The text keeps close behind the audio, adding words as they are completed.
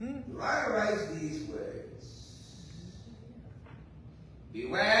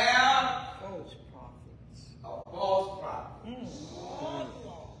Beware false prophets. of false prophets,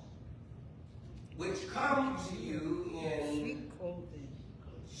 which come to you in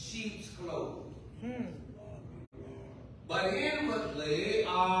sheep's clothing, but inwardly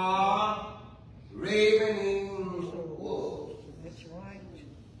are ravening wolves. That's right.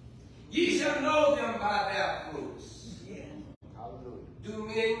 Ye shall know them by their fruits. Yeah. Do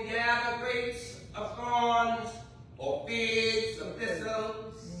men gather grapes of thorns or figs of thistles?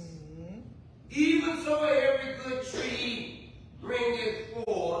 Even so every good tree bringeth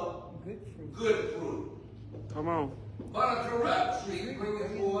forth good fruit. Come on. But a corrupt tree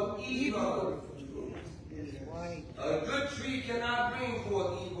bringeth forth evil fruit. Right. A good tree cannot bring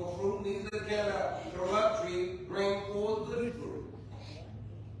forth evil fruit, neither can a corrupt tree bring forth good fruit.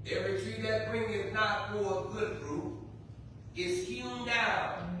 Every tree that bringeth not forth good fruit is hewn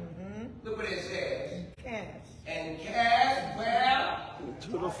down. Look what it says. And cast where?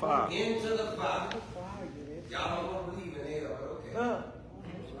 Into the fire. Into the fire. Y'all don't want to believe in hell, but okay.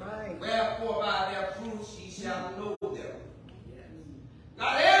 That's right. Wherefore by their fruits ye shall know them.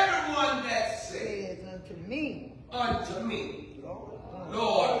 Not everyone that saith unto me, Lord,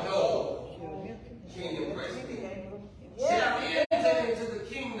 Lord, kingdom praise me, shall enter into the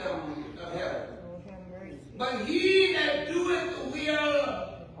kingdom of heaven. But he that doeth the will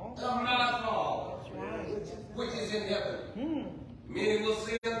of my Father, which is in heaven. Many will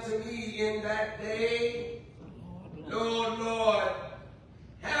say unto me in that day, Lord, Lord,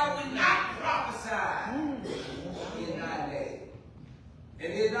 have we not prophesied in thy name?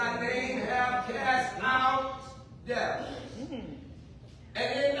 And in thy name have cast out devils.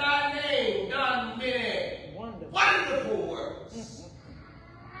 And in thy name done many wonderful works.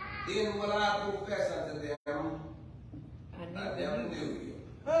 Then will I profess unto them, I never knew you.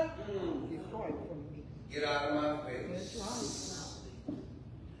 Get out of my face.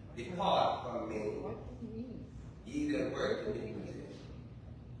 Depart from me. Ye that work iniquity.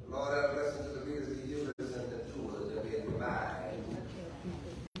 The Lord have blessing to the readers, the hearers, and the doers of his mind.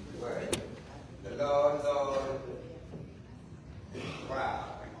 Word. The Lord, proud.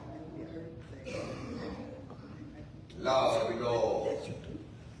 Lord,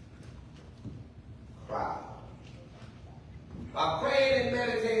 proud. By praying and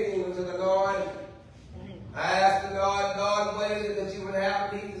meditating unto the Lord, I ask the Lord, Lord, what is it that you would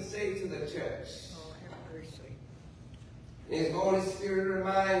have me to say to the church? Oh, have mercy. His Holy Spirit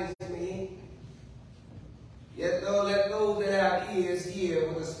reminds me, yet though let those that have ears hear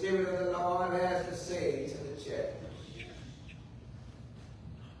what the Spirit of the Lord has to say to the church.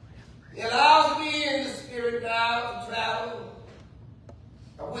 He allows me in the Spirit now to travel.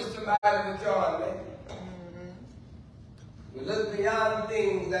 I wish somebody would join me. We look beyond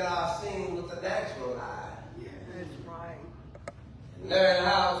things that are seen with the natural eye. That's right. Learn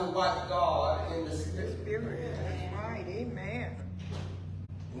how to watch God in the Spirit. That's right. Amen.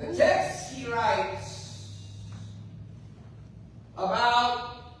 In the text, he writes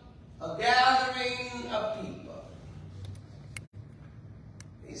about a gathering of people.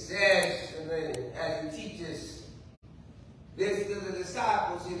 He says, as he teaches this to the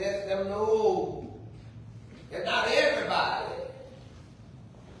disciples, he lets them know that not everybody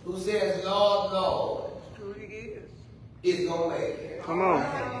who says, Lord, Lord, is going to make it. Come on.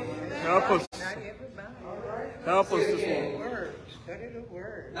 Help us. Not everybody. Help us this morning. Study the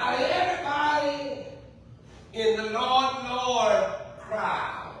word. Not everybody in the Lord, Lord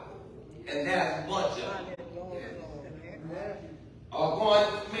crowd, and there's a bunch of them, are going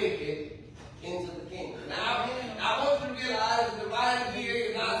to make it into the kingdom. Now, I want you to realize that the writer here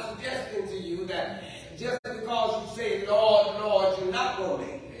is not suggesting to you that just because you say, Lord, Lord, you're not going to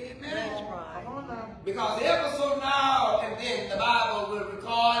make it. Amen. That's right. Because ever so now and then the Bible will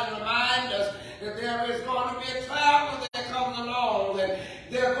record and remind us that there is going to be a traveler that comes along and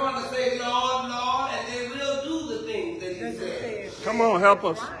they're going to say, Lord, Lord, and they will do the things that he said. Come on, help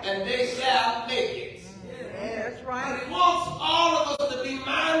us. And they shall make it. Yeah, that's right. But it wants all of us to be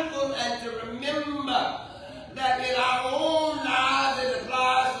mindful and to remember that in our own lives it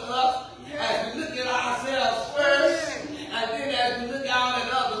applies to us as we look at ourselves first and then as we look out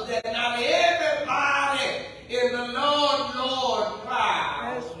at others, that not everybody in the Lord, Lord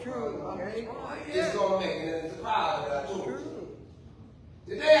crowd That's true. is going to make it into the crowd that I told you.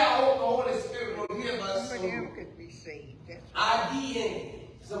 Today I hope the Holy Spirit will give us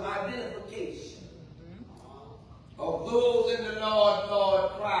some identification of those in the Lord,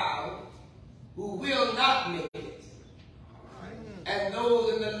 Lord crowd who will not make it, and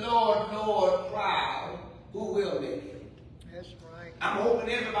those in the Lord, Lord crowd who will make it. That's right. I'm hoping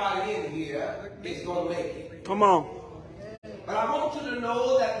everybody in here is going to make it. Come on. But I want you to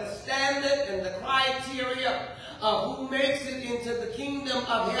know that the standard and the criteria of who makes it into the kingdom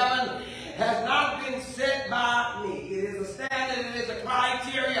of heaven has not been set by me. It is a standard, it is a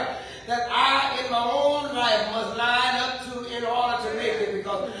criteria that I in my own life must line up to in order to make it,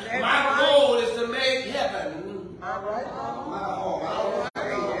 because my goal is to make heaven my home.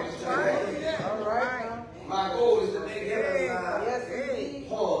 My goal is to make heaven my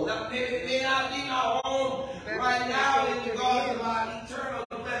home. Now, maybe it may not be my home right now in regards to my eternal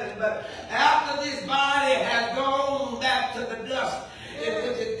blessing, but after this body has gone back to the dust,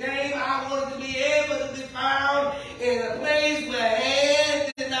 if it came, I wanted to be able to be found in a place where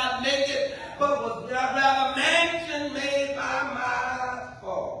hands did not make it, but was rather a mansion made by my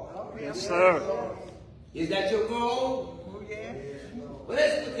Father. Yes, sir. Is that your goal? Oh, yeah. Well,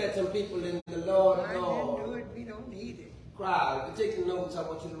 let's look at some people in the Lord. I didn't do it. We don't need it. Crowd, if you take notes, I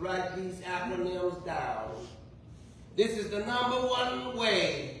want you to write these acronyms down. This is the number one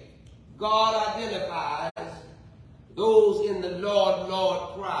way God identifies those in the Lord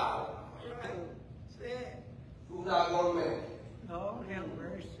crowd. Who's not going to make it? Oh, have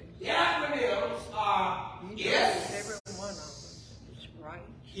mercy. The acronyms are S, Every one of us is right.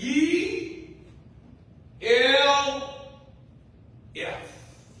 E, L, F.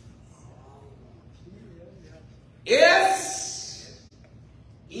 S,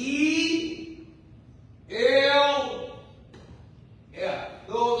 E, L, F.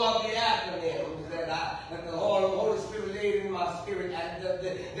 Those are the acronyms that the Holy Spirit laid in my spirit. And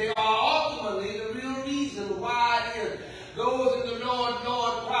they are ultimately the real reason why it is those in the Lord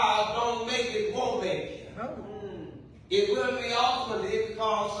crowd don't make it, won't make it. It will be ultimately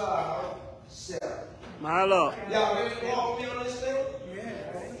because of self. My Lord. Y'all ready to walk with me on this thing?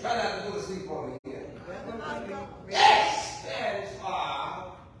 Yeah. Try not to go to sleep on me again. S stands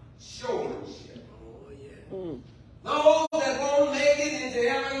for showmanship. Those that won't make it into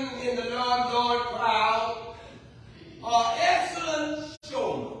heaven in the Lord crowd are excellent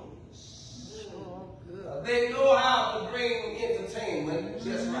showmen. They know how to bring entertainment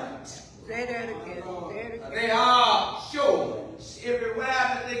just right. Say that again. They are showmen. Everywhere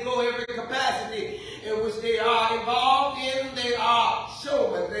that they go, every capacity in which they are involved in, they are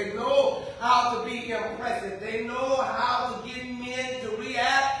showmen. They know how to be impressive. They know how to get men to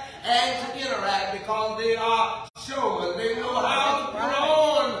react and to interact because they are showmen. They know how to put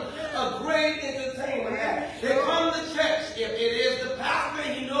on a great entertainment act. They come to church. If it is the pastor,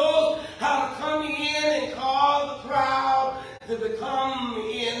 he knows how to come in and cause the crowd to become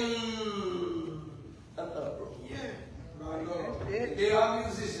in an uproar. If they are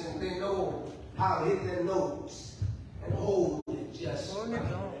musicians, they know how to hit their notes and hold it just right.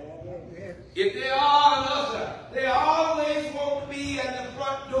 If they are an usher, they always want to be at the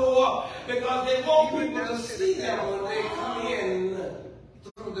front door because they want people to see them when they come in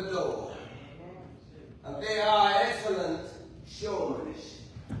through the door. And they are excellent showmen.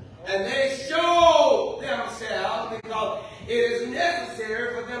 And they show themselves because it is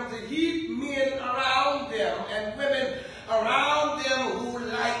necessary for them to keep men around them and women around them who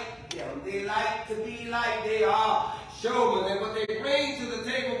like them. They like to be like they are showmen. And what they bring to the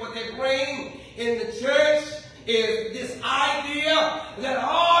table, what they bring in the church is this idea that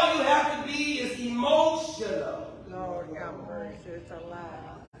all you have to be is emotional. Lord have mercy, it's a lie.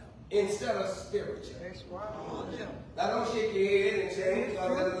 Instead of spiritual. That's right. Now don't shake your head and change,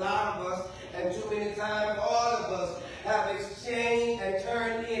 because a lot of us, and too many times all of us, have exchanged and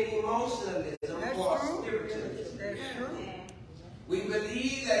turned in emotionalism for spiritualism. That's true. We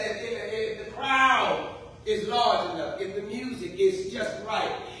believe that if the crowd is large enough, if the music is just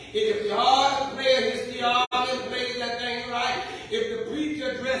right, if the organ player his theology plays that thing right, if the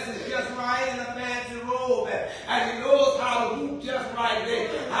preacher dresses just right in a fancy robe, and he knows how to hoop just right, they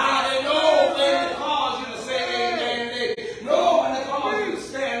know when to cause you to say amen, they know when to cause you to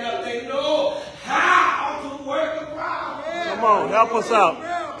stand up, they know how to work the crowd. Come on, help us out.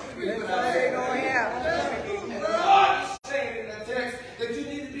 That's why they don't have. God is saying in the text that you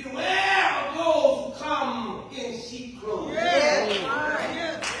need to beware of those who come in sheep clothing.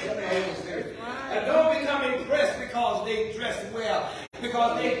 And don't become impressed because they dress well.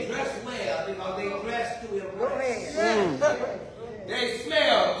 Because they dress well. Because they dress to impress. They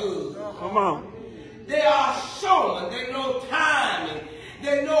smell good. Come on. They are showmen. They know timing.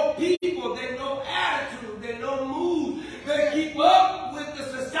 They know people. They know attitude. They know mood. They keep up with the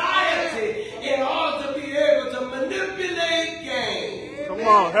society in order to be able to manipulate game. Come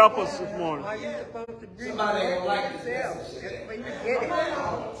on, help us this morning. Are you supposed to drink Somebody don't like this yourself? message That's today. when you get it.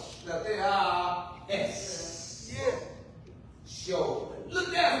 That they are showmen.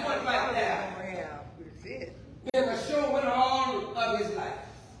 Look at one right there. That's it. Been a showman all of his life.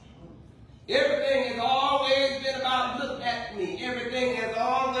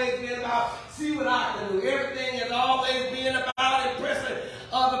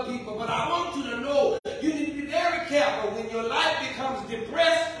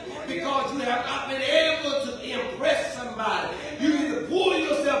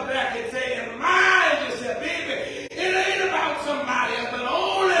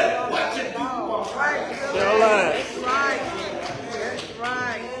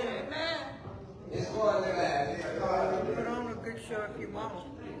 won't.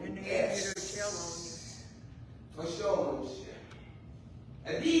 And then Yes. it'll tell on you. For showmanship.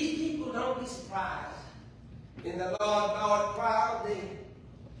 And these people, don't be surprised. In the Lord crowd,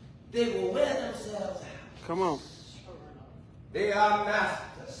 they will wear themselves out. Come on. They are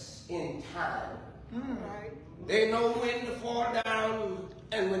masters in time. They know when to fall down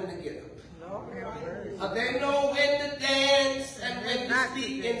and when to get up. They know when to dance and when to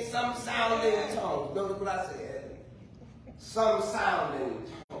speak in some sounding tone. Notice what I said. Some sounding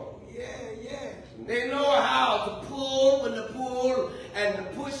tone. Yeah. They know how to pull when to pull and to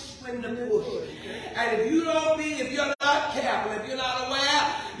push when to push. And if you're not careful, if you're not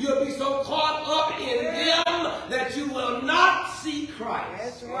aware, you'll be so caught up in them that you will not see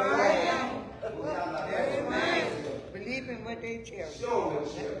Christ. That's right. Amen. Believe in what they tell you.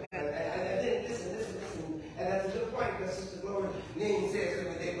 Showmanship. And then listen. And that's a good point because Sister Gloria Ning says that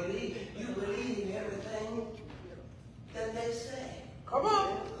when they believe, you believe in everything that they say. Come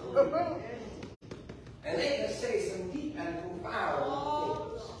on. And they can say some deep and profound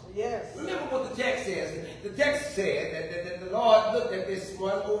things. Yes. Remember what the text says. The text said that the Lord looked at this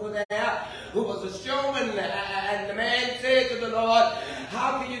one over there who was a showman, and the man said to the Lord,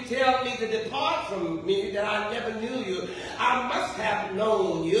 how can you tell me to depart from me that I never knew you? I must have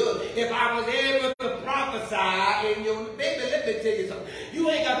known you if I was able to prophesy in your... Baby, let me tell you something. You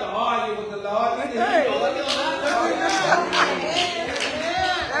ain't got to argue with the Lord.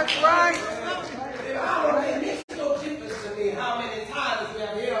 That's right. It makes no difference to me how many times we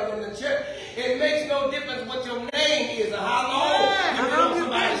have held in the church. It makes no difference what your name is or how long you've been on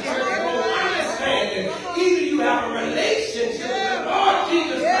somebody's church. Understanding. Either you have a relationship with the Lord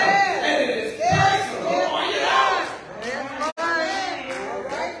Jesus Christ and it is personal or you're out.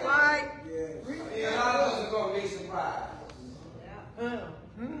 That's right. A lot of us are going to be surprised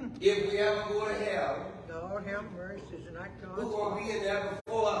if we ever go to hell. Lord have mercy. It's not Who's God's going to be in there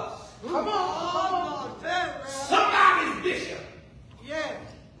before us? Come on. Somebody's bishop Yes.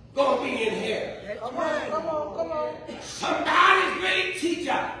 going to be in here. Come on. Somebody's great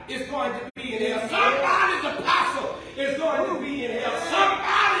teacher is going to be in here. Somebody's apostle is going to be in here.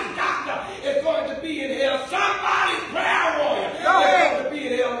 Somebody's doctor is going to be in here. Somebody's prayer warrior is going to be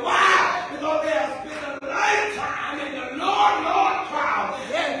in here. Why? Because they have spent a lifetime in the Lord crowd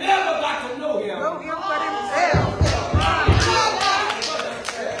and never got to know him. Know him for himself.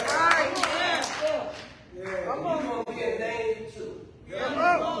 You're going to be in danger too. Come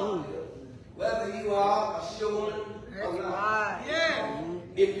on. Whether you are a showman or not.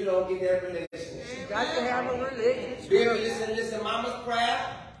 If you don't get that relationship. You got to have a relationship. Baby, listen, mama's prayer.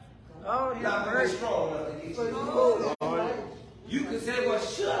 Oh, Not very mercy. strong enough to get you. You can say, well,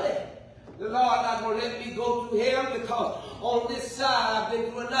 surely the Lord not going to let me go through hell because on this side I've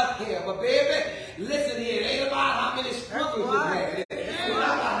been through enough hell. But baby, listen here. It ain't about how many struggles you had. It's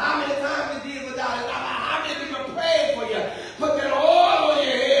not about how many times you did without it. It's not about how many people prayed for you. Put that oil on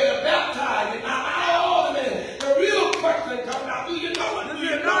your head and baptize you. Not about all of it. The real question comes out. Do you know it? Do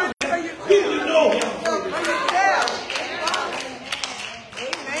you know him? Do you know him?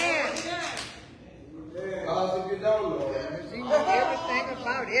 Amen. Because if you don't know him, He knows everything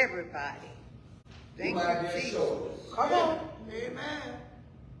about everybody. you Thank might you, be a Jesus. showman. Come on.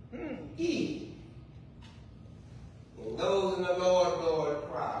 Amen. Eve. And those in the Lord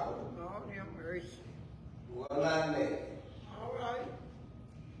crowd Lord have mercy. who are not married, All right.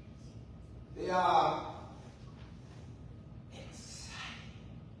 they are excited.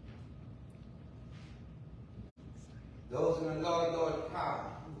 Those in the Lord crowd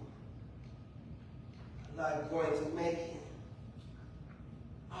who are not going to make it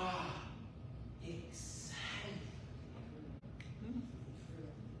are excited.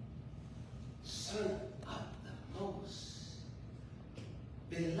 Son of the most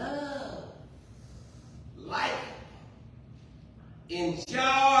beloved, liked,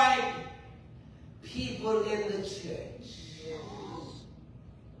 enjoyed people in the church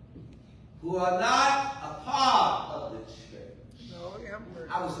who are not a part of the church. Lord have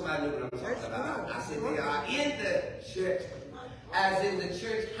mercy. I wish somebody knew what I'm talking about. I said they are in the church, as in the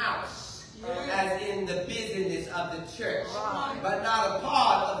church house, as in the business of the church, but not a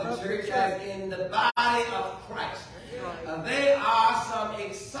part of the church, as in the body of Christ. They are some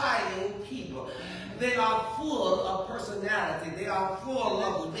exciting people. They are full of personality. They are full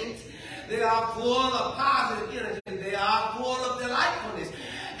of wit. They are full of positive energy. They are full of delightfulness.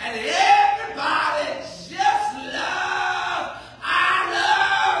 And everybody just love, I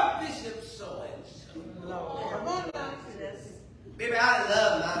love Bishop so-and-so. Come on now. Baby, I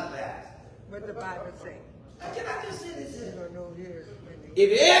love my pastor. What the Bible say? Can I just say this You here? don't know here.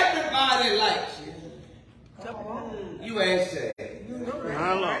 If everybody likes you, Come on. you ain't saved.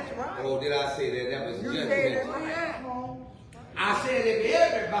 My Lord. That's right. Oh, did I say that? That was You said judgment. it right. I said if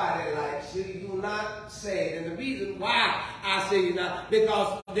everybody likes you, you're not saved. And the reason why I say you're not,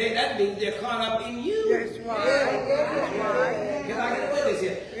 because that means they're caught up in you. That's right. That's right. Can I get a witness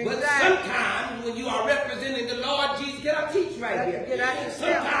here? Exactly. But sometimes when you are representing the Lord Jesus, can I teach right here?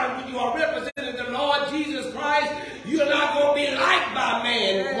 Sometimes when you are representing the Lord Jesus Christ, you're not going to be liked by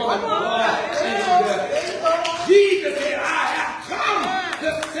man and woman. Jesus said, I have come to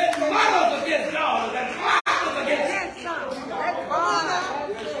set mothers against daughters and fathers against sons. That's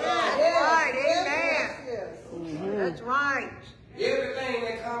right. Amen. That's right. Everything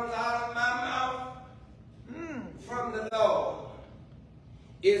that comes out of my mouth from the Lord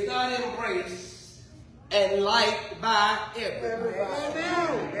is not embraced and liked by everybody.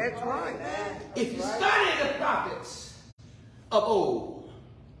 That's right. If you study the prophets of old,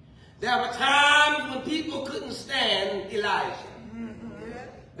 there were times when people couldn't stand Elijah.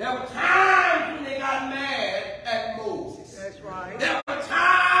 There were times when they got mad at Moses. That's right. There were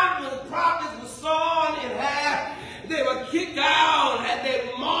times when prophets were sawn in half. They were kicked out and they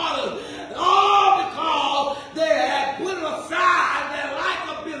were martyred. All because they had put aside their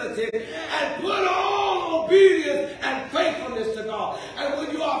likability and put on obedience and faithfulness to God. And when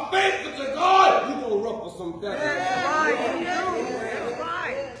you are faithful to God, you're going to ruffle some feathers. That's right. That's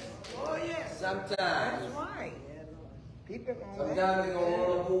right. Oh, yes. Sometimes. That's right. Sometimes they're going to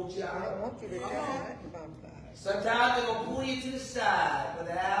want to hold you I out. don't want you to tell nothing about that. Sometimes they're going to pull you to the side,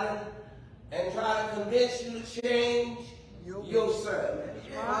 Brother Allen, and try to convince you to change your sermon.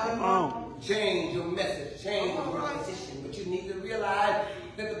 Come on. Change your message, change your position. But you need to realize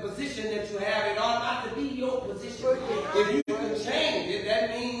that the position that you have, it ought not to be your position. If you can change it,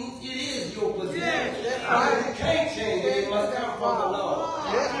 that means it is your position. If you can't change it, it must come from the Lord.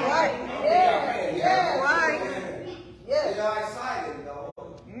 That's right. That's right. They are excited, though.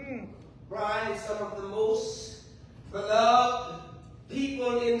 Brian is some of the most beloved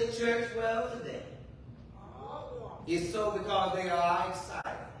people in the church well today. It's so because they are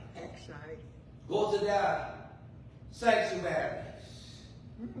excited. Go to their sanctuaries.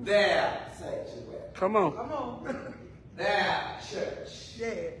 Their sanctuary. Come on. Their church.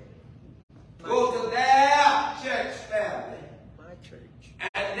 Yeah. Go to their church family. My church.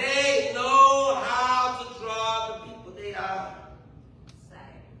 And they know how to draw the people. They are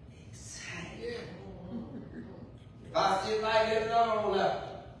excited. If I sit right here alone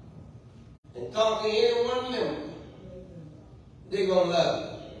and talk to any one member, they're going to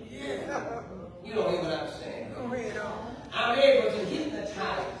love you. Yeah. You don't even understand. Go ahead on. I'm able to hypnotize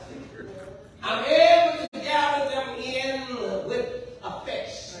them. I'm able to gather them in with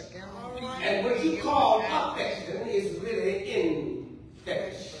affection. And what you call affection is really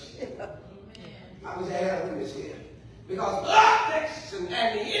infection. I wish I had a witness here. Because affection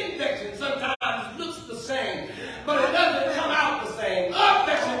and the infection sometimes looks the same, but it doesn't come out the same.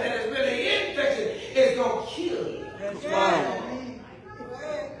 Affection that is really infection is going to kill you. That's right.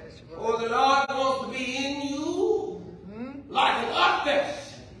 Oh, the Lord wants to be in you like an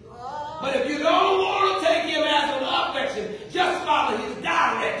affection. But if you don't want to take him as an affection, just follow his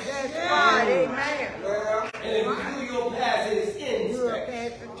direction. That's right. Amen. And if you do your path, it's You're a inspection.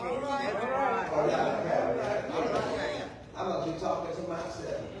 pastor. That's right. I'm going to be talking to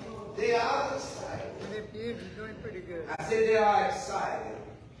myself. They are excited. You're doing pretty good. I said they are excited.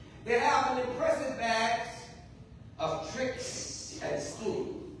 They have an impressive bag of tricks and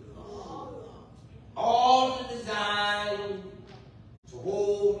schemes. All designed to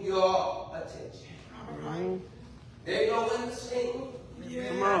hold your attention. They know when to sing.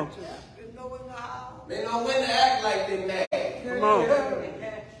 Come on. They know when to act like they're mad. Come on.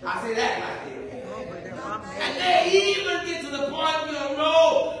 I said act like they're mad. And they even get to the point where you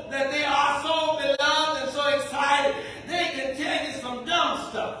know that they are so beloved and so excited, they can tell you some dumb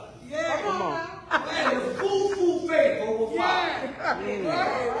stuff. Come on. And the foo-foo faithful will follow. Y'all hear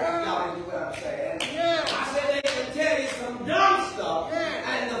what I'm saying? I said they can tell you some dumb stuff,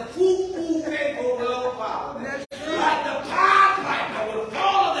 and the foo-foo faithful will follow them. Like the Pied Piper will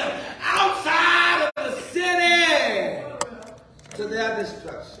follow them outside of the city to their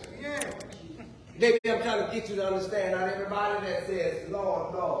destruction. Maybe I'm trying to get you to understand, not everybody that says,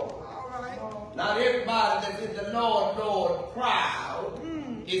 Lord, Lord. Not everybody that's in the Lord, Lord crowd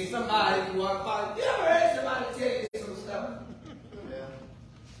is somebody you want to follow. You ever heard somebody tell you some stuff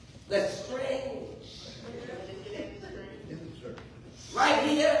that's strange? Right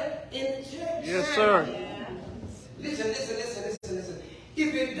here in the church. Yes, sir. Listen.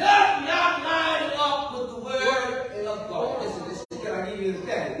 If it does not line up with the word of God, listen, can I give you the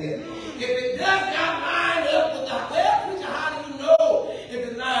fact here? If it does not line up with the, well, preacher, how do you know if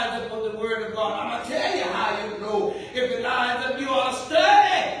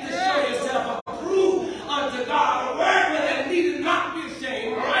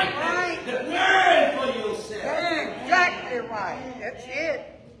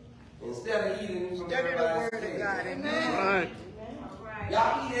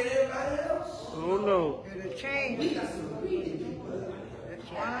eat everybody else. Oh no. It'll change. We got some greedy people.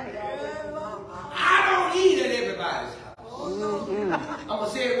 That's right. I don't eat at everybody's house. Mm-mm. I'm going to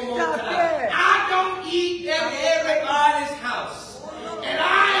say it one more Stop time. that. I don't eat at everybody's house. And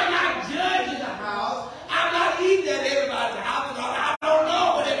I am not judging the house. I'm not eating at everybody's house because I don't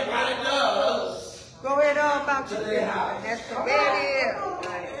know what everybody does. Go ahead on about To your their house. That's the bed here.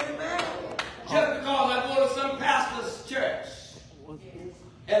 Just because I go to some pastor's church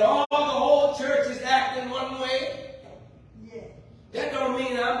and all the whole church is acting one way, that don't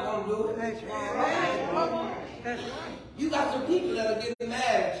mean I'm going to do it. That's right. That's right. You got some people that are getting mad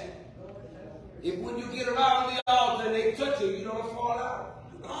at you. If when you get around the altar and they touch you, you don't fall out.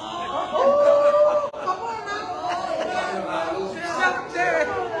 Come on now.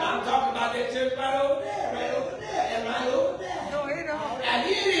 I'm talking about that church right over there, and right over there. Go ahead on. And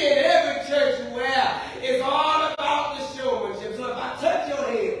it is every church where it's all about the showmanship. So if I touch your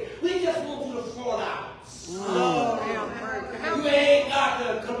head, we just want you to fall out. You ain't got to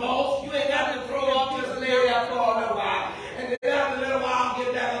convulse. You ain't got to throw up, just lay there for a little while. And then after a little while,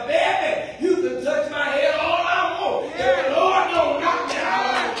 get down. Baby, you can touch my head all I want. If the Lord don't knock me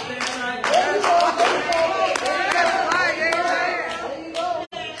out, I stand right there.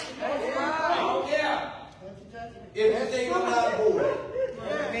 I don't care. If you think I'm not bored.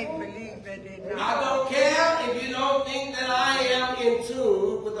 I don't care if you don't think that I am in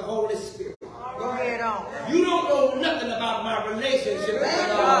tune with the Holy Spirit. Go ahead on. You don't know nothing about my relationship with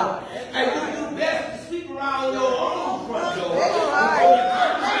God. And you do best to sweep around your own front door. That's right.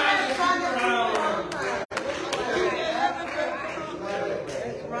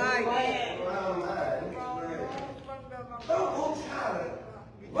 Don't try to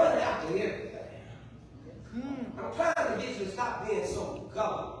run after everything. I'm trying to get you to stop being so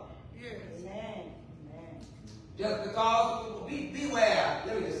gullible. Just because, beware,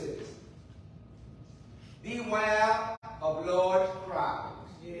 let me just say this. Beware of large crowds.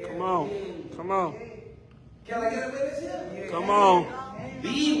 Come on. Come on. Can I get a witness here? Come on.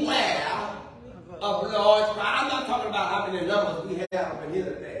 Beware of large crowds. I'm not talking about how many numbers we have up in here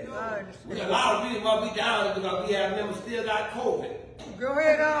today. A lot of reasons why we down because we have members still got COVID. Go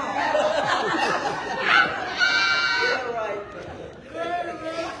ahead on. You're right.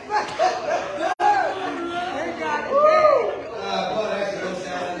 Boy, that don't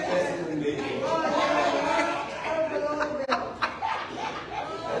sound interesting to me.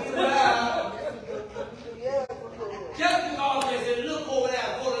 Just because they said, look over there,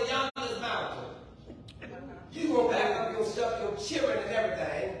 go to yonder's mountain. You go back up your stuff, your children and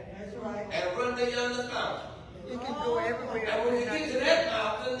everything, and run to yonder's mountain. You can go everywhere. And when you get to that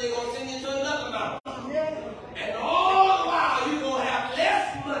mountain, they're going to send you to another mountain. And all the while, you're going to have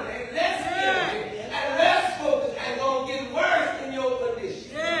less money, less energy, and less focus, and going to get worse in your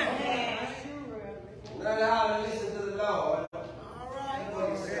condition. Learn how to listen to the Lord.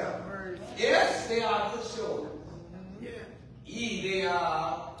 Yes, they are good children. They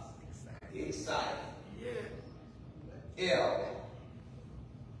are excited. L.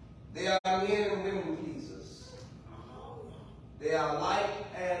 They are men and women pleasers. They are light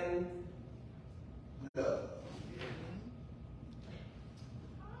and love.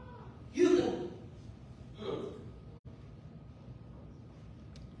 You can.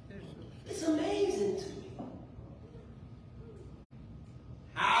 It's amazing to me.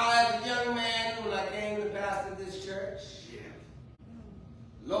 How, as a young man, when I came to pastor this church,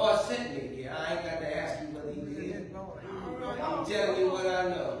 Lord sent me here. I ain't got to ask you whether he did. I'm telling you what I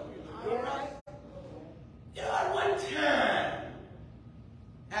know. You know, at one time,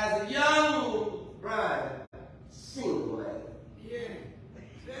 as a young bride, single man.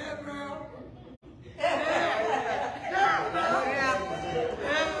 If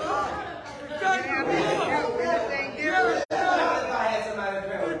I had somebody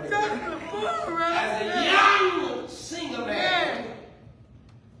pray with me. As a young single man,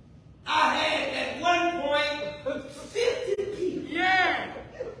 I had at one point 50 people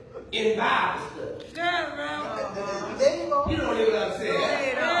in Bible study. You don't hear what I'm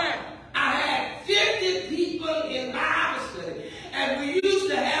saying? I had 50 people in Bible study. And we used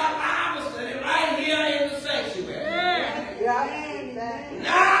to have Bible study right here in the sanctuary.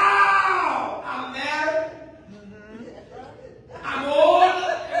 Now I'm married. I'm older.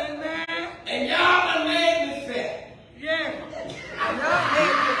 And y'all done made me fat.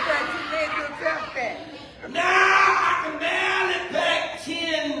 Now I can barely pack 10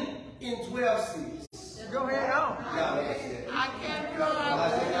 in 12 seats. Go ahead on. I can't go out.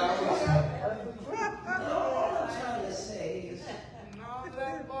 All I'm trying to say is,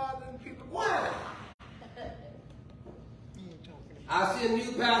 why? I see a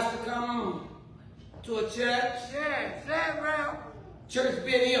new pastor pastor come to a church. Yeah, say well. Church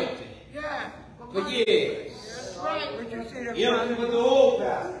been empty. Yeah. For years. That's right. What you see them Empty with the old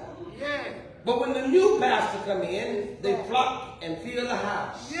pastor. Yeah. But when the new pastor come in, they flock and fill the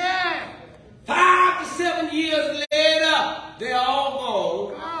house. Yeah. 5 to 7 years later, they're all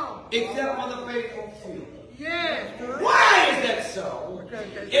gone, except for the faithful few. Yeah. Why is that so?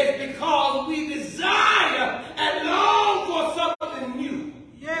 It's because we desire and long for something new.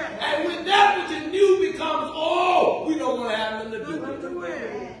 Yeah. And when that which is new becomes old, we don't want to have nothing to do with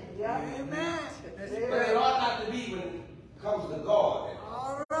it. Amen. But it ought not to be when it comes to God.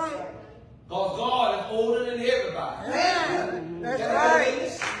 All right. Because God is older than everybody. Yeah. That's right.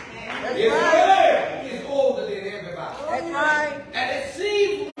 That's His right. word is older than everybody. That's right. And it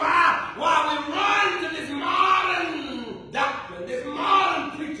seems why we run to this modern doctrine, this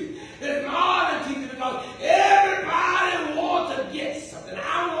modern preaching, this modern teaching, because everybody wants to get something.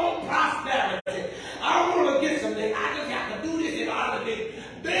 I want prosperity. I want to get something. I just got to do this in order to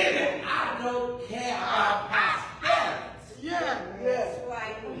get. Baby, I don't care about prosperity. Yeah. Yes.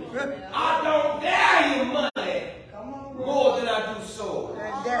 I don't value money more than I do soul.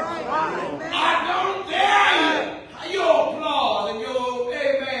 That's right. I don't value your applause and your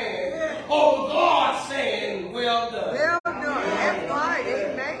amen over God saying, well done. Well done. That's right.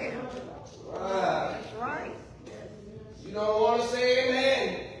 Amen. Right. That's right. You don't want to say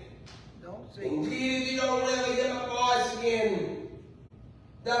amen. Don't say. Indeed, you don't ever hear my voice again.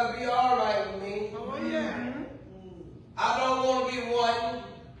 That'll be all right with me. Oh, yeah. I don't want to be one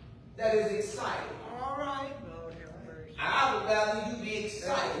that is excited. All right. Lord have mercy. I would rather you be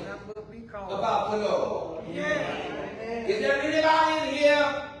excited That's what we call about the Lord. Yeah. Is there anybody in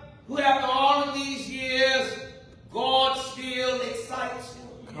here who, after all of these years, God still excites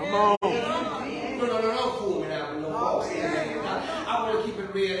you? Come on. No, fool me now with no false. I want to keep it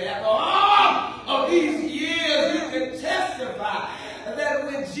real. After all of these years, you can testify that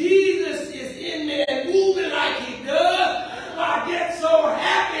when Jesus is in there moving like he does, I get so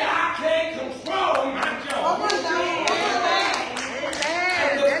happy I can't control my joy.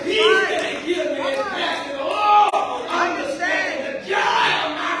 And the peace that he gives me is passing all understanding, the joy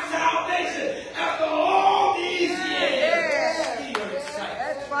of my salvation after all these years. Still excited.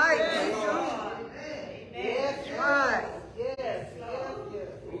 That's right. That's right.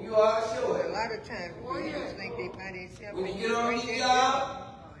 You are sure. A lot of times people think they by themselves. When you get on the job,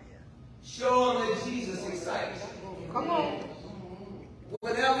 show them that Jesus excites you. Come on.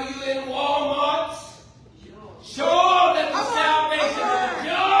 Whenever you're in Walmart, show them that the salvation and the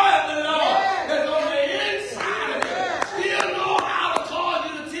joy of the Lord is on the inside of you. Still know how to cause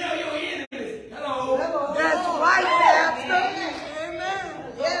you to tell your enemies, hello. That's right, Pastor. Amen.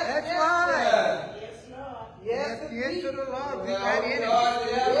 That's right. Yes, you into the Lord. We got in it.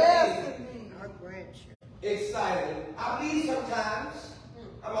 Yes. Our grandchildren. Excited. I believe sometimes,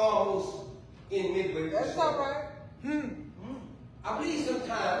 I'm almost in midway. That's all right. I believe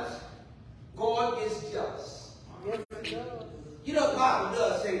sometimes God is jealous. Yes, it does. You know, the Bible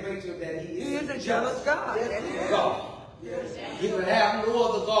does say, Rachel, that he He is is a jealous God. God. He would have no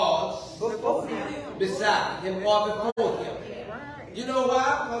other gods Before him. beside him or before him. Right. You know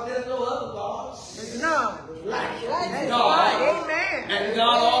why? Because there's no other gods There's none. like That's God. right. Amen. And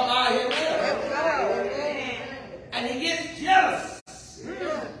God all by himself. That's right. Amen. And he gets jealous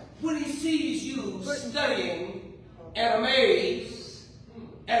when he sees you studying and amazed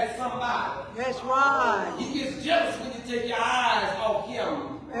at somebody. That's right. He gets jealous when you take your eyes off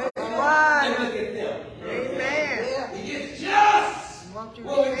him That's and right. look at them. Amen. He gets jealous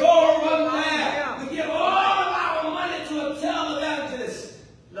when we go run there. We give all of our money to a televangelist,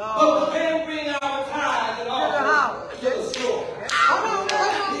 but we can't bring our tithes and all to the store.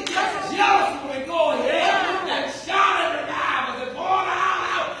 He gets jealous when we go ahead and shout at the Bible and pour it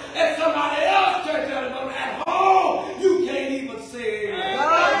out at somebody else's church at home. You can't even say it.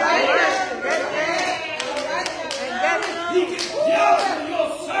 He gets jealous when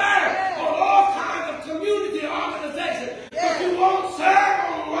you'll serve on all kinds of community organizations, but you won't serve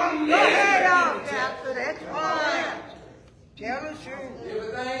on one man. That's right. Jealous you.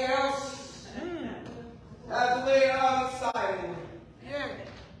 Everything else has a way of exciting. Yeah.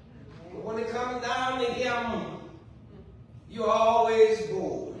 But when it comes down to him, you're always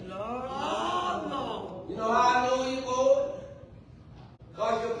bored. No. You know how I know you're bored?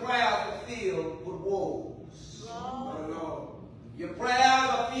 Because your prayers are filled with woes. Your prayers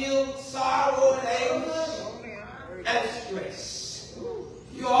are filled with sorrow and anguish and stress.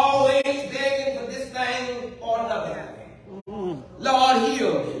 You're always begging for this thing or another thing. Lord,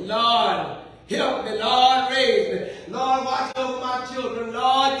 heal me. Lord, help me. Lord, raise me. Lord, watch over my children.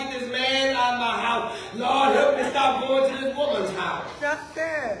 Lord, get this man out of my house. Lord, help me stop going to this woman's house. That's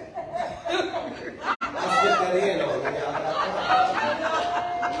good. Let's get that in on me, y'all.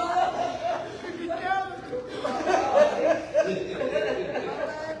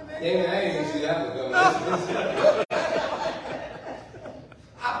 Damn, I ain't even see that one coming.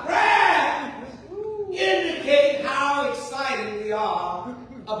 Our prayer indicate how excited we are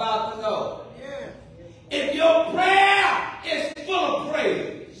about the Lord. If your prayer is full of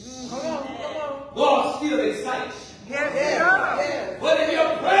praise, God still excites you. But if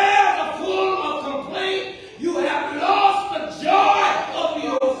your prayers are full of complaint, you have lost the joy of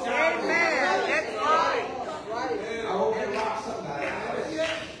your salvation. That's right. I hope that rocks somebody.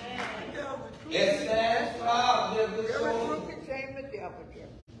 It stands for our soul.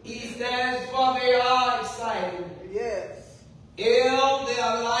 He stands for they are excited. Yes. Ill, they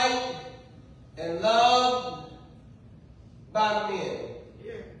are liked and loved by men,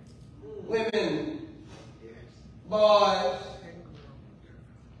 women, boys,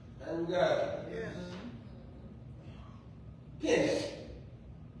 and girls. Penny,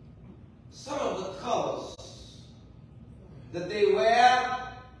 some of the colors that they wear,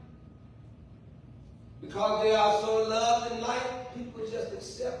 because they are so loved and liked, people just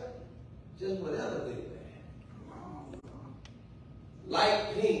accept just whatever they wear.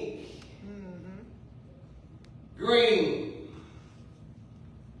 Light pink, green,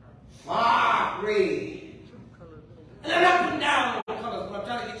 fire red. And I'm not putting down the colors, but I'm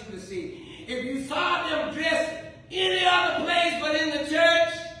trying to get you to see. If you saw them dressed any other place but in the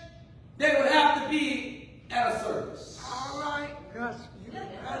church, they would have to be at a service. All right. Yes.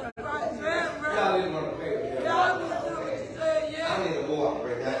 Y'all didn't want to pay for that. I need a walk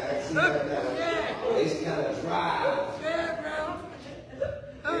right now. I see that now. It's kind of dry.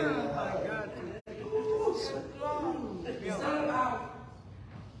 Oh my God. It's not about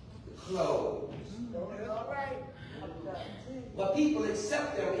the clothes. But people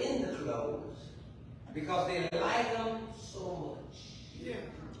accept them in the clothes because they like them so much.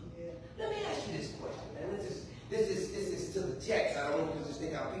 Let me ask you this question, and this is to the text. I don't want you to just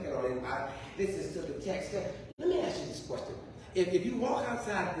think I'm picking on anybody. This is to the text. Let me ask you this question. If you walk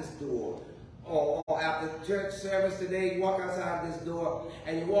outside this door, or after church service today, you walk outside this door,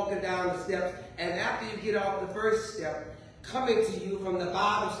 and you're walking down the steps, and after you get off the first step, coming to you from the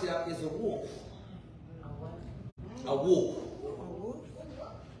bottom step is a wolf. A wolf.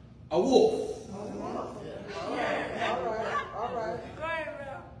 A wolf. All right.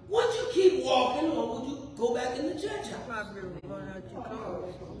 Would you keep walking, or would you go back in the church house?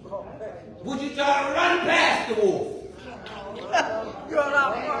 Would you try to run past the wolf? You're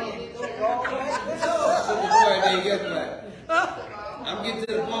not running. I'm getting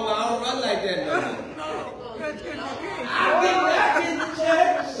to the point where I don't run like that no more. I'll get back in the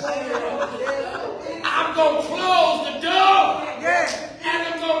church. I'm going to close the door. And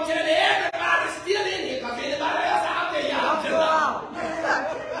I'm going to tell everybody still in here, because anybody else out there, y'all just out.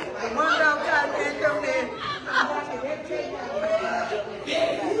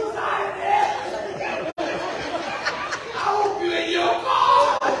 I hope you in your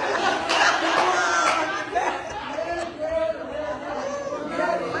car.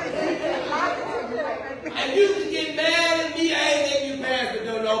 And you can get mad at me. I ain't letting you pass the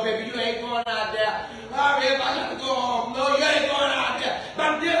door. No, baby, you ain't going out there. All right, if I got to go home. No, you ain't going out there.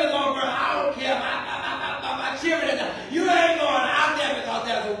 My dinner's on burn. I don't care. My children, you ain't going out there because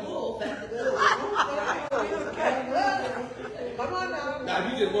there's a wolf at the door. Come on now. Now,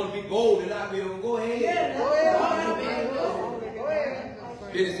 if you just want to be bold and not be able to go ahead. Go ahead.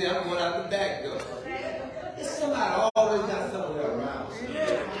 Then say, I'm going out the back door. Somebody always got somewhere around.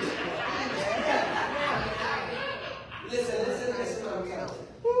 Listen, I'm telling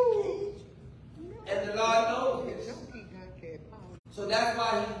you. And the Lord knows this. So that's why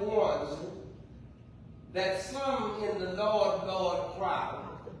he warns that some in the Lord crowd,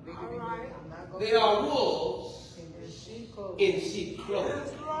 they are wolves in sheep clothing.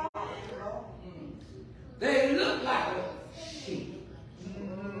 They look like a sheep.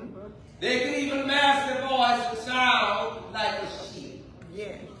 They can even match their voice and sound like a sheep.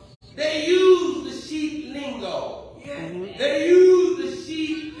 They use the sheep lingo. They use the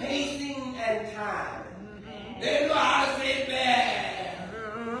sheep pacing and time. They know how to say bad.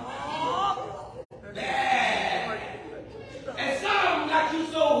 Bad. And some, like you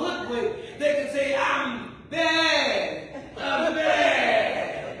so hoodwinked, they can say, I'm bad. I'm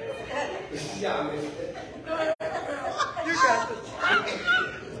bad. Y'all miss it. You got this.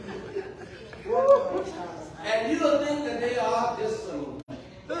 And you'll think that they are just some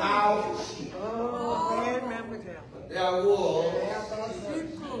powerful sheep. Oh, man, remember that. They are wolves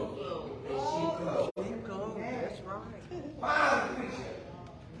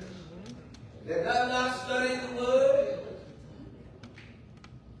that does not study the word.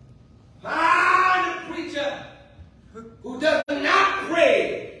 Find a preacher who does not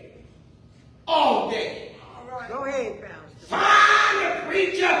pray all day. All right. Go ahead, Pastor. Find a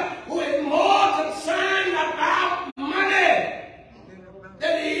preacher who is more concerned about money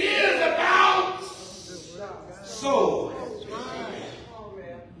than he is about souls.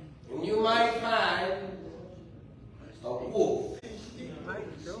 And you might find a wolf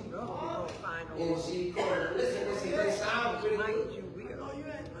in sheep clothing. Listen, they sound pretty good.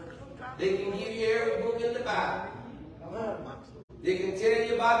 They can give you every book in the Bible. They can tell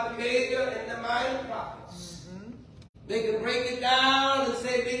you about the major and the minor prophets. They can break it down and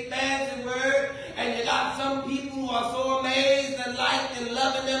say big fancy word. And you got some people who are so amazed and liked and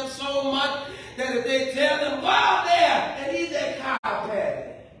loving them so much that if they tell them, go out there and eat that cow patty.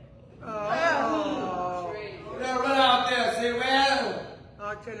 They'll run out there and say, well,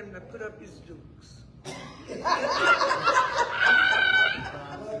 I'll tell him to put up his dukes. They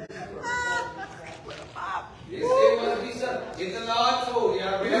say, well, if the Lord told you,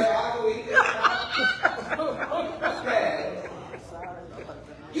 I'll go eat that cow.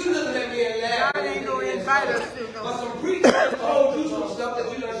 You looking at me and laughing. God ain't going to invite us to no. But some preachers told you some stuff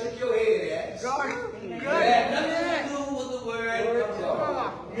that you done shook your head at. God, It had nothing to do with the word of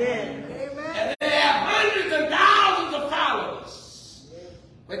God. Yeah. And they have hundreds and thousands of followers.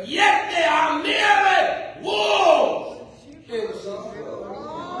 But yet they are merely wolves in the sheep.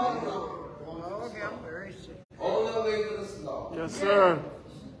 On their way to the slaughter. Yes, sir.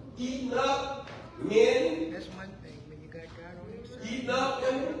 Eating up men. That's one thing when you got God on your side. Eating up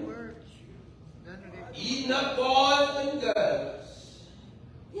women. None of that. Eating up boys and girls.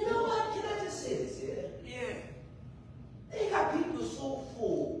 You know what? Can I just say this here? Yeah. They got people so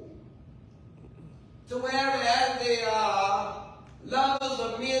full to whereas they are lovers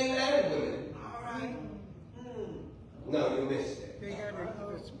of men and women. All right. No, you missed it. They got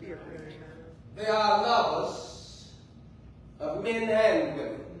a spirit. They are lovers of men and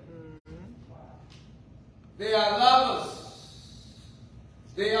women. They are lovers.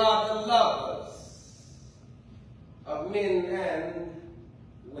 They are the lovers of men and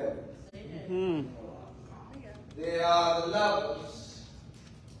women. They are the lovers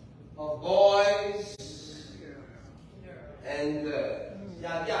of boys and girls.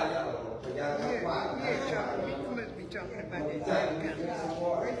 Y'all You must be talking about that.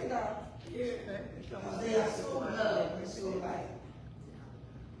 They are so loved, so like.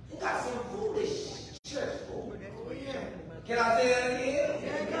 You got some foolish church folk. Can I say that again?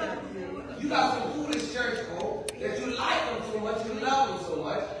 You got some foolish church folk that you like them so much, you love them so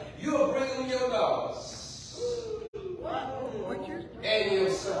much, you'll bring them your daughters and your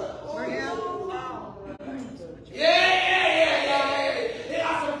sons. Yeah. They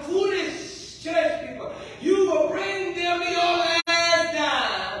are some foolish church people. You will bring them your last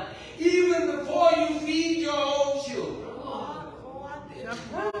dime even before you feed your own children.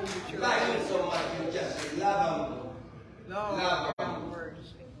 You like them so much, you just love them.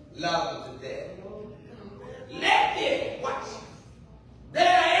 Love them to death. Let them watch. They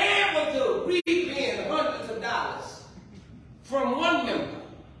are able to reap in hundreds of dollars from one member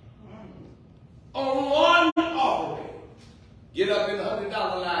on one offering. Get up in the $100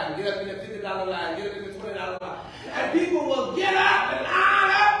 line, get up in the $50 line, get up in the $20 line. And people will get up and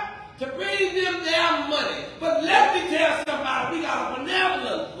line up to bring them their money. But let me tell somebody, we got a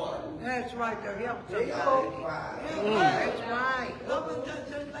benevolent fund. That's right, to help somebody. That's right.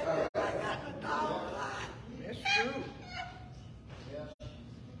 That's true.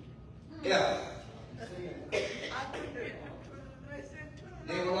 Yeah.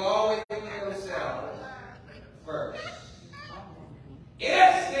 They will always put themselves first.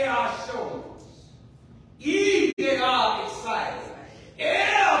 If they are shown, if they are excited, if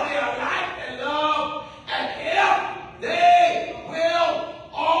they are liked and loved, and if they will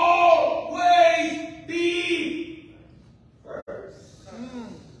always be first.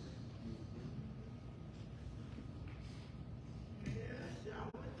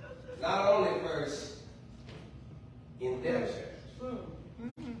 Not only first in their church,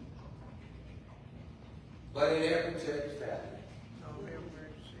 but in every church family.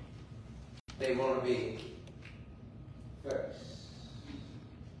 They want to be first.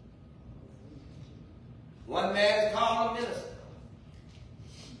 One man is called a minister.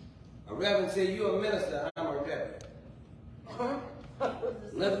 A reverend said, "You're a minister, I'm a reverend."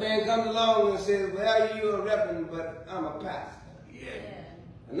 Another man comes along and says, "Well, you're a reverend, but I'm a pastor."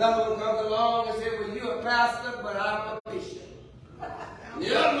 Another one comes along and says, "Well, you're a pastor, but I'm a bishop." The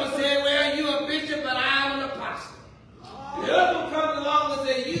other one said, "Well, you're a bishop, but I'm an apostle." The other one comes along and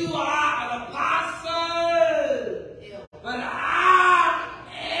says, "You are an apostle,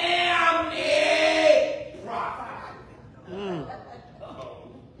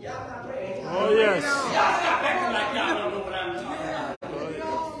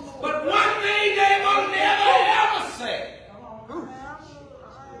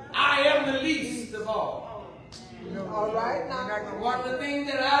 thing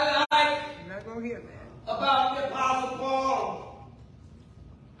that I like You're not going to hear that. about the Apostle Paul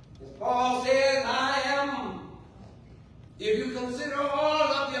is Paul says, I am, if you consider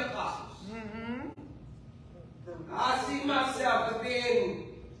all of the apostles, I see myself as being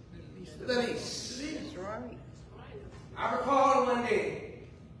the least. That's right. I recall one day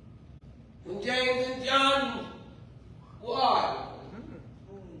when James and John were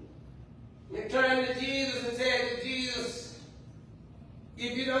they turned to Jesus and said to Jesus,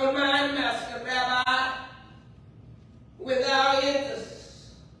 if you don't mind, Master Rabbi, without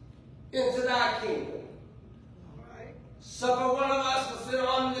interest into thy kingdom. Suffer one of us to sit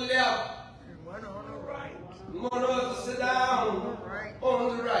on the left, And one on the right. one of us to sit down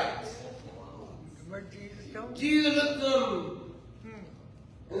on the right. What Jesus told you. Jesus looked at them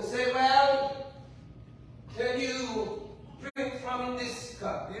and said, well, can you drink from this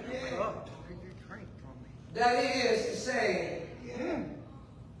cup? Get the cup. Can you drink from it? That is to say,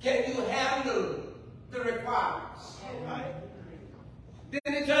 can you handle the requirements?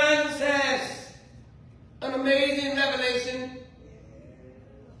 Then he turns and says, an amazing revelation.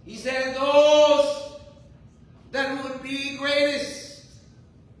 He says, those that would be greatest,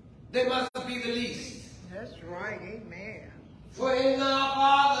 they must be the least. That's right. Amen. For in our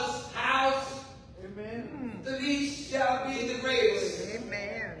Father's house, Amen. the least shall be the greatest,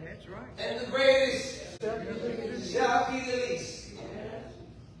 Amen. That's right. and the greatest shall be the least.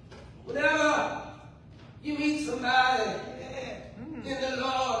 Whenever you meet somebody in the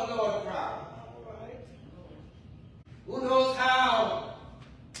Lord crowd, who knows how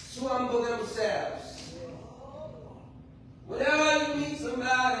to humble themselves, whenever you meet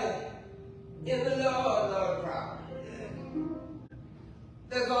somebody in the Lord crowd,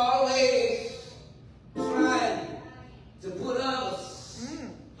 there's always trying to put others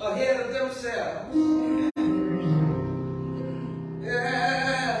ahead of themselves.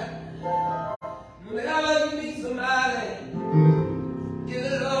 Yeah. Whenever you meet somebody in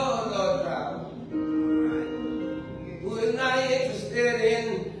the Lord crowd who is not interested in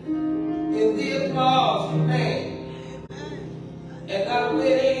the applause from man and not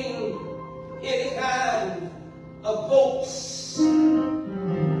winning any kind of votes,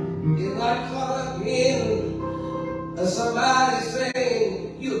 is not caught up in somebody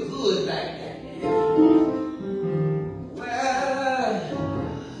saying you're good like that. Well,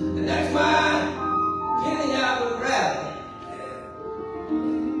 and that's why Penny I would rather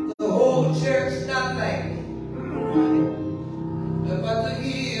the whole church not like but to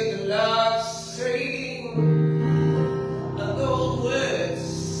hear the Lord saying those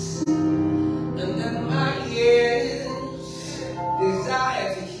words, and that my ears desire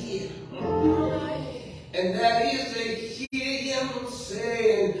to hear, and that is to hear him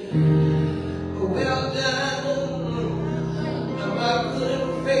saying, well done, my good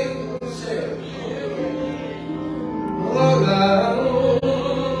and faithful servant. Oh Lord,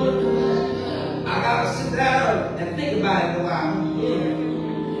 I gotta sit down and think about it a while.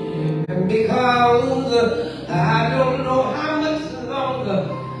 And because I don't know how much longer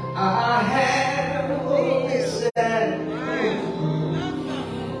I have on this side.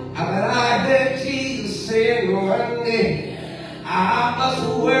 But I heard Jesus say one day, I must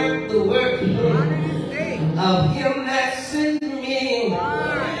work the work of him that sent me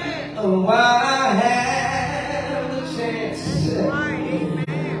while I have the chance.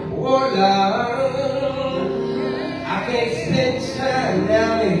 Oh Lord, I can't spend time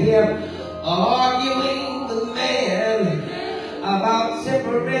down here arguing with man about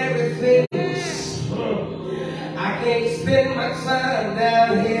temporary things. I can't spend my time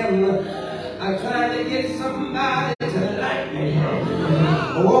down here. I'm trying to get somebody to like me.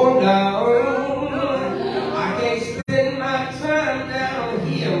 Oh no, I can't spend my time down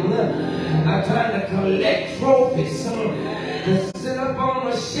here. I'm trying to collect trophies to sit up on a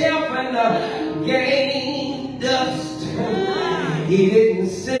shelf and gain dust. He didn't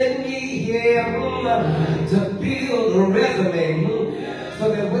send me here to build a resume so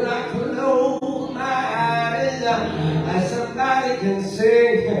that when I close my eyes, somebody can say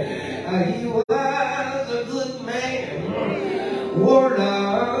he was a good man. Oh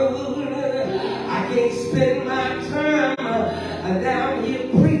Lord, I can't spend my time down here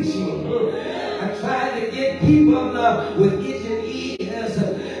preaching. I'm trying to get people with itching ears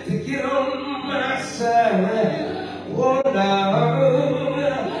to get on my side. Oh Lord,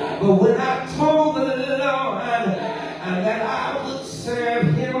 but when I told the Lord that I would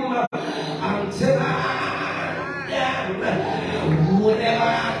serve him until I died, whenever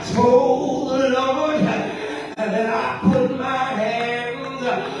I told the Lord that I put my hands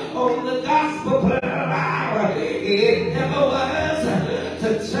on the gospel plow, it never was to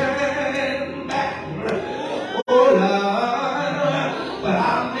turn back, oh Lord, but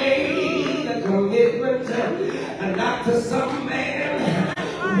I made a commitment, not to some man,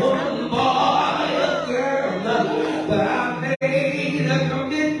 woman, boy, or girl, but I made a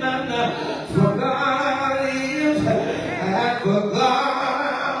commitment for God lives and for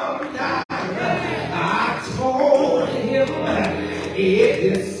God died. I told him, if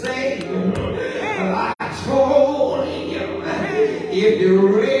you save, I told him, if you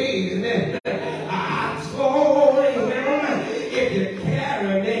raise me, I told him, if you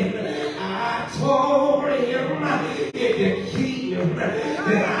carry me, I told him, if you keep me,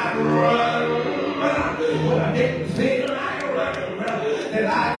 then I'd run when I didn't feel like running, that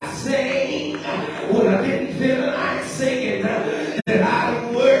I'd sing when I didn't feel like singing, that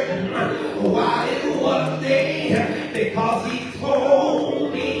I'd work while it was day, because he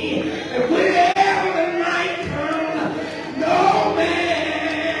told me that whenever the night comes, no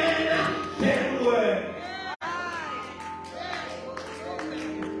man can work.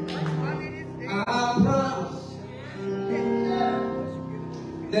 I promise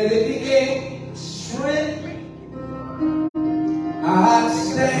that if he gave strength, I'd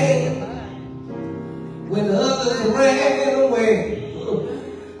stand when others ran away.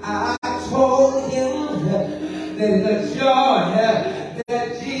 I told him that the joy that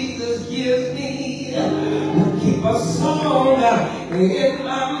Jesus gives me will keep a song in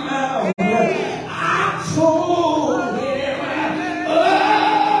my mouth. I told him, oh,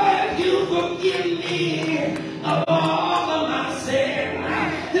 if you forgive me of all of my sin,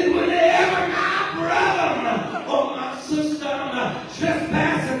 then whenever my brother or my sister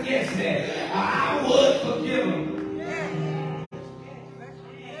trespass against me, I would forgive them.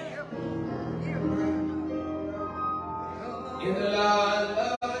 In the Lord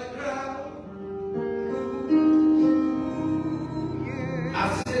crowd, I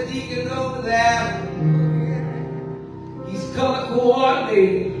see the deacon over there. He's color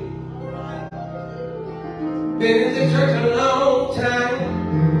coordinated. Been in the church a long time.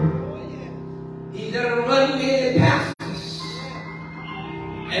 He done run many pastors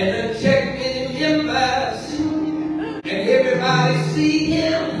and done checked many members, and everybody see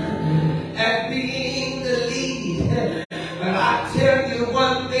him as being the lead. But I tell you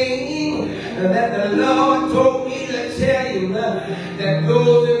one thing that the Lord told me to tell you, that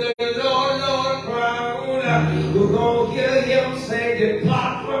those in the Lord crowd who gonna hear him say,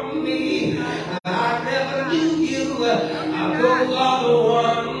 depart from me, I never knew you. Those are the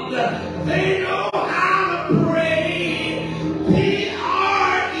ones, they know how to pray,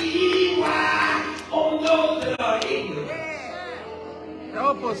 P-R-E-Y, on those that are ignorant.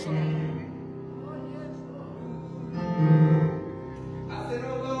 Help us.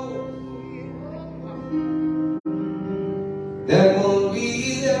 That won't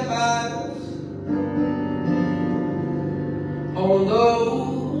read their Bibles on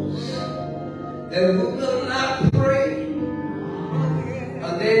those that will not pray,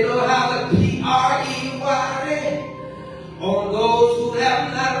 and they know how to P-R-E-Y on those who have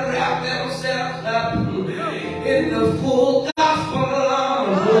not wrapped themselves up in the full gospel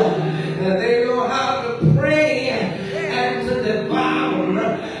and they know how to pray and to devour,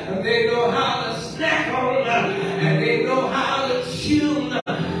 and they know how to snack on, and they know how to tune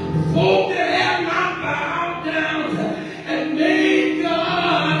folk that have not bowed down and made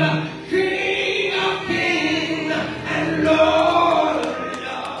God King of kings and Lord of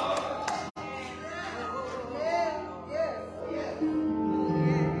lords.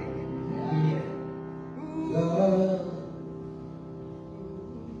 Lord,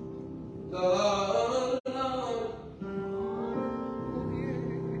 Lord, Lord.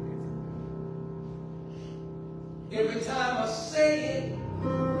 Every time I say it,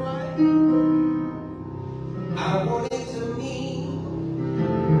 I want it to mean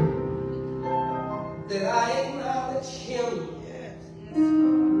that I acknowledge him.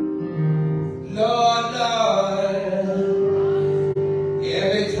 Lord, Lord.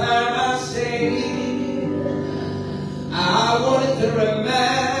 Every time I say it, I want it to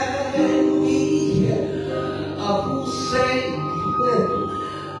remind me of who saved me.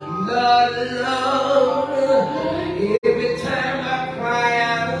 Lord, Lord. Every time I cry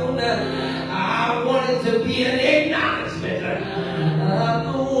out, I want it to be an acknowledgement of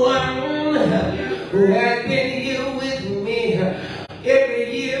the one who has been here with me every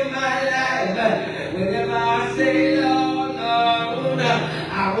year of my life. Whenever I say, Lord, Lord,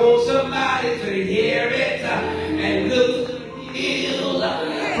 I want somebody to hear it and look to the hill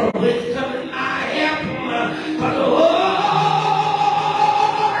from which coming my help. For the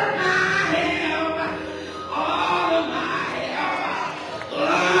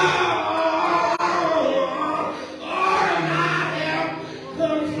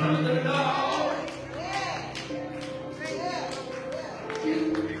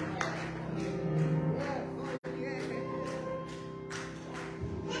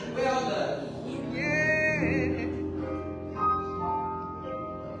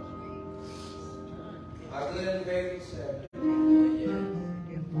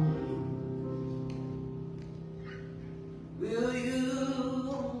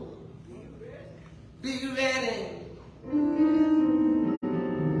be ready.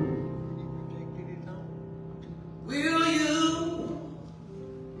 Will you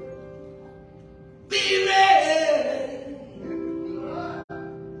be ready?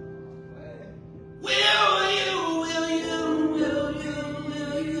 Will you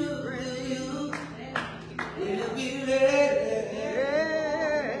be ready?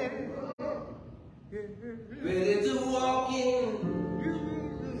 Ready to walk in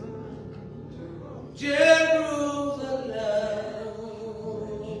Jerusalem,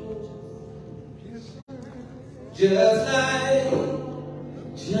 just like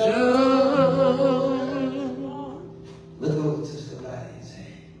John. Look over to somebody and say,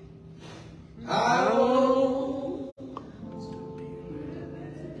 I want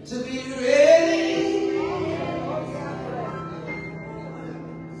to be ready.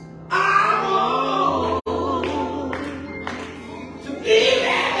 I want to be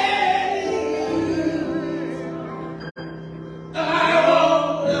ready. I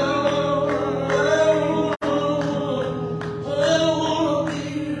want to be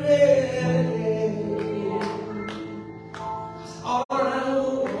ready. All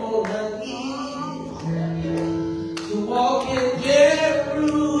I need to walk in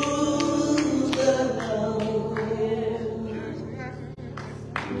Jerusalem,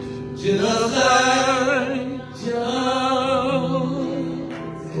 just like John.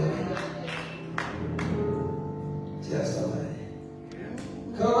 Tell somebody,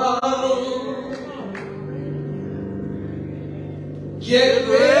 come on, get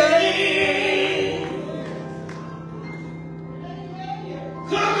ready.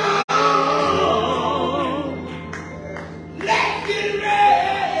 Come on, let's get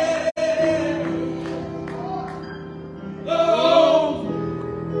ready. Oh,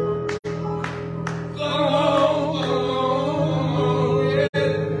 come on, get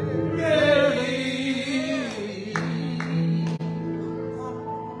ready.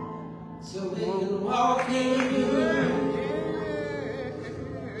 So we can walk in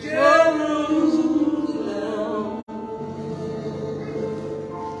Jerusalem,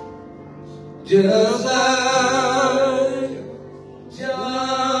 just like John.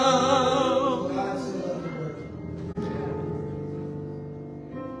 God so loved the world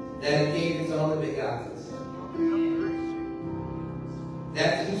that he gave his only begotten Son,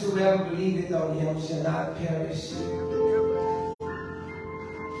 that whosoever believeth on him shall not perish,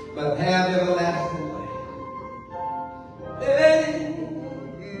 but have everlasting life. Hey,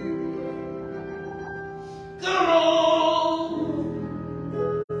 come on.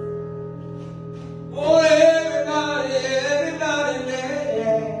 Oh, everybody,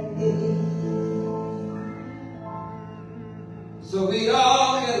 so we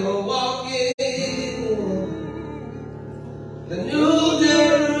all can walk in the New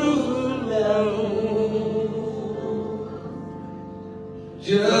Jerusalem,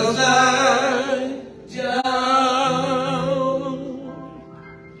 just like John.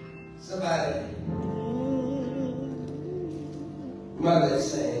 Somebody, mother is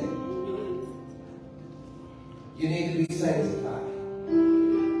saying, you need to be sanctified.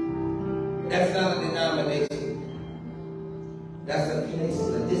 That's not a denomination. That's a place, a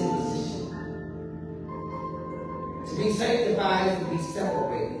disposition. To be sanctified is to be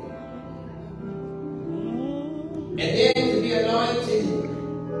separated. And then to be anointed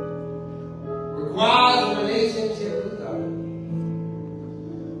requires a relationship with God.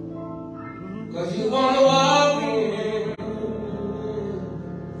 Because you want to walk in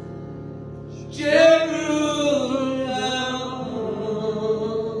Jerusalem,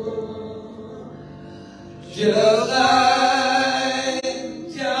 just like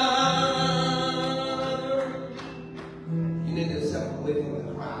John. You need to separate from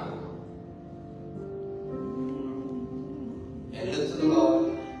the crowd and look to the Lord,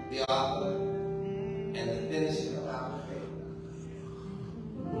 the author and the finisher of our faith,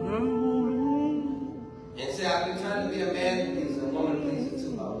 and say, I've been trying to be a man pleaser, a woman pleaser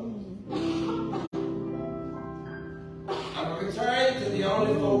too long. I'm returning to the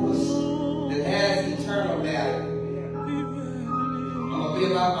only focus that has eternal value. I'm going to be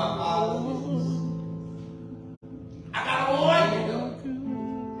about my Father's business. I got to warn you, though.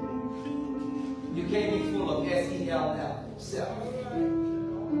 You can't be full of self.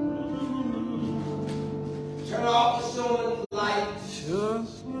 Turn off the showing light.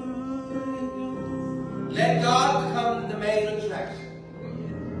 Let God become the main attraction.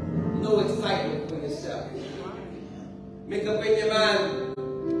 No excitement for yourself. Make up in your mind,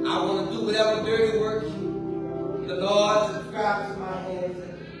 I want to do whatever dirty work the Lord subscribes to my hands.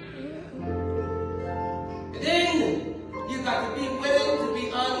 And then you got to be willing to be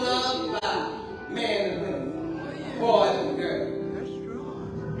unloved by man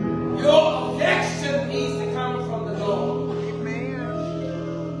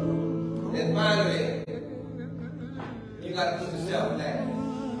last.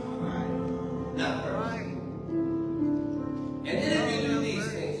 Not first. And then if you do these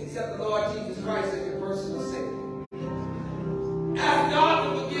things, accept the Lord Jesus Christ as your personal Savior. Ask God to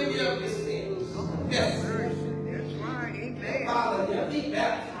forgive you of your sins. Yes. That's right. Amen. Follow Him. Be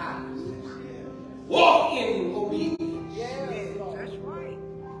baptized. Walk in obedience. Yes, that's right.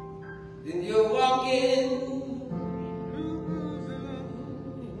 Then you'll walk in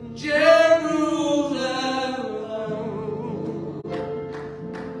Jerusalem.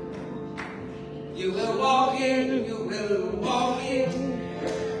 You will walk in Jerusalem.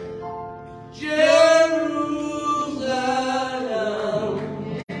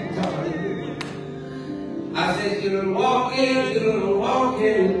 I said you're gonna walk in Jerusalem.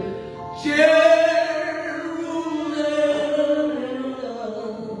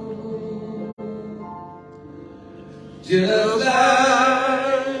 Just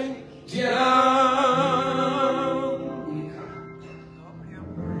like John.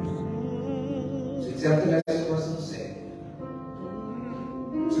 So accept the message person said.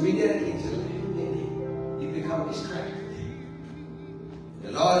 To be dedicated to the Lord, you become distracted.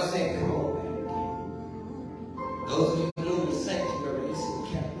 The Lord is saying, come on, man. Those of you who know the sanctuary, listen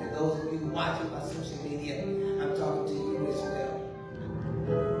carefully. Those of you who watching by social media, I'm talking to you as well.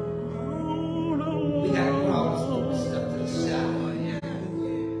 We got to put all this stuff to the side.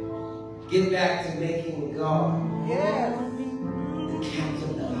 Get back to making God the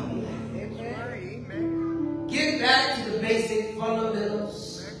captain of our life. Get back to the basic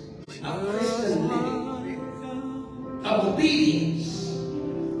fundamentals of Christian living, of obedience,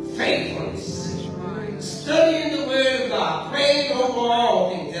 faithfulness, studying the Word of God, praying over all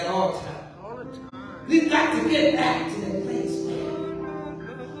things at all times. We've got to get back to that place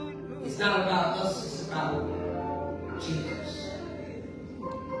where it's not about us, it's about Jesus.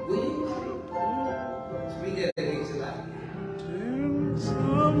 Will you? So we dedicate to life.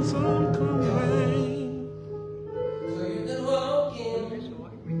 Some come rain. So you can walk in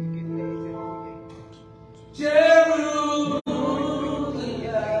Jerusalem,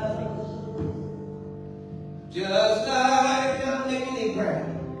 just like I'm making a prayer.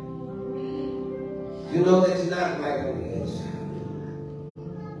 You know that you're not right on the inside.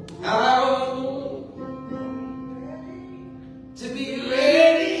 I want to be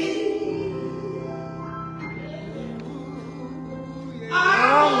ready. I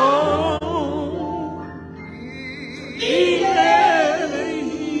want to be ready.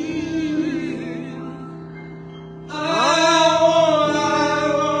 I want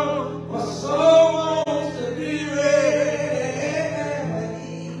my soul wants to be ready,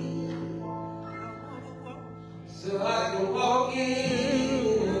 so I can walk in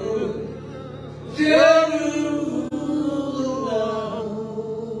Jerusalem,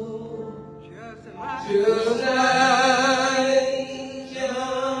 just like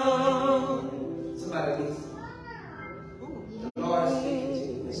John. Somebody needs the Lord is speaking to you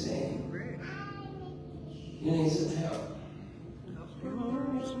and saying, you need some help. You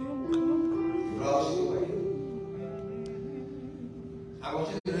lost your way. I want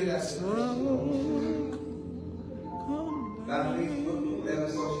you to do that. Not Facebook, whatever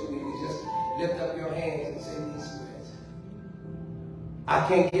social media, just lift up your hands and say these words. I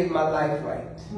can't get my life right.